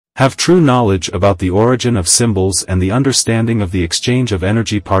Have true knowledge about the origin of symbols and the understanding of the exchange of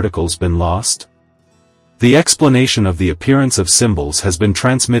energy particles been lost? The explanation of the appearance of symbols has been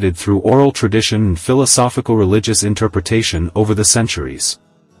transmitted through oral tradition and philosophical religious interpretation over the centuries.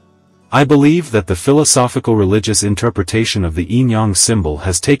 I believe that the philosophical religious interpretation of the Yin-Yang symbol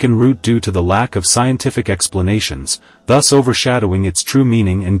has taken root due to the lack of scientific explanations, thus overshadowing its true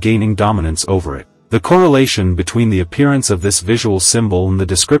meaning and gaining dominance over it. The correlation between the appearance of this visual symbol and the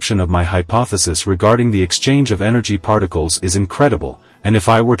description of my hypothesis regarding the exchange of energy particles is incredible, and if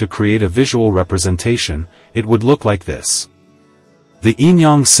I were to create a visual representation, it would look like this. The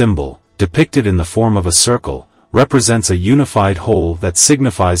Yin-Yang symbol, depicted in the form of a circle, represents a unified whole that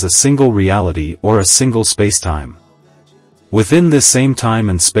signifies a single reality or a single spacetime. Within this same time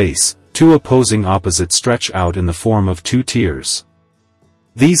and space, two opposing opposites stretch out in the form of two tiers.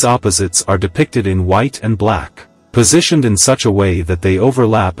 These opposites are depicted in white and black, positioned in such a way that they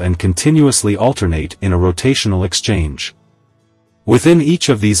overlap and continuously alternate in a rotational exchange. Within each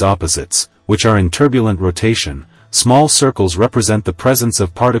of these opposites, which are in turbulent rotation, small circles represent the presence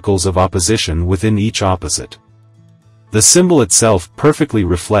of particles of opposition within each opposite. The symbol itself perfectly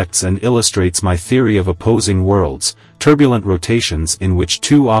reflects and illustrates my theory of opposing worlds, turbulent rotations in which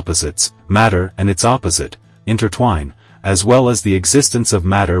two opposites, matter and its opposite, intertwine, as well as the existence of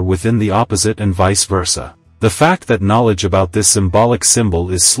matter within the opposite and vice versa. The fact that knowledge about this symbolic symbol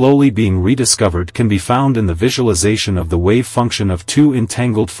is slowly being rediscovered can be found in the visualization of the wave function of two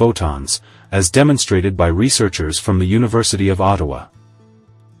entangled photons, as demonstrated by researchers from the University of Ottawa.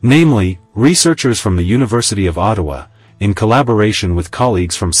 Namely, researchers from the University of Ottawa, in collaboration with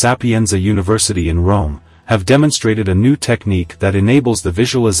colleagues from Sapienza University in Rome, have demonstrated a new technique that enables the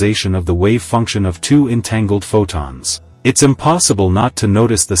visualization of the wave function of two entangled photons. It's impossible not to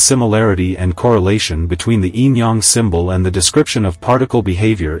notice the similarity and correlation between the Yin-Yang symbol and the description of particle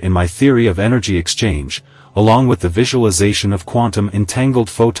behavior in my theory of energy exchange, along with the visualization of quantum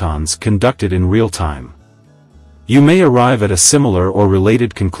entangled photons conducted in real time. You may arrive at a similar or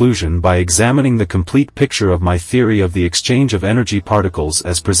related conclusion by examining the complete picture of my theory of the exchange of energy particles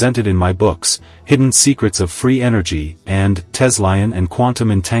as presented in my books, Hidden Secrets of Free Energy and Teslian and Quantum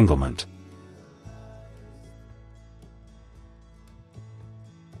Entanglement.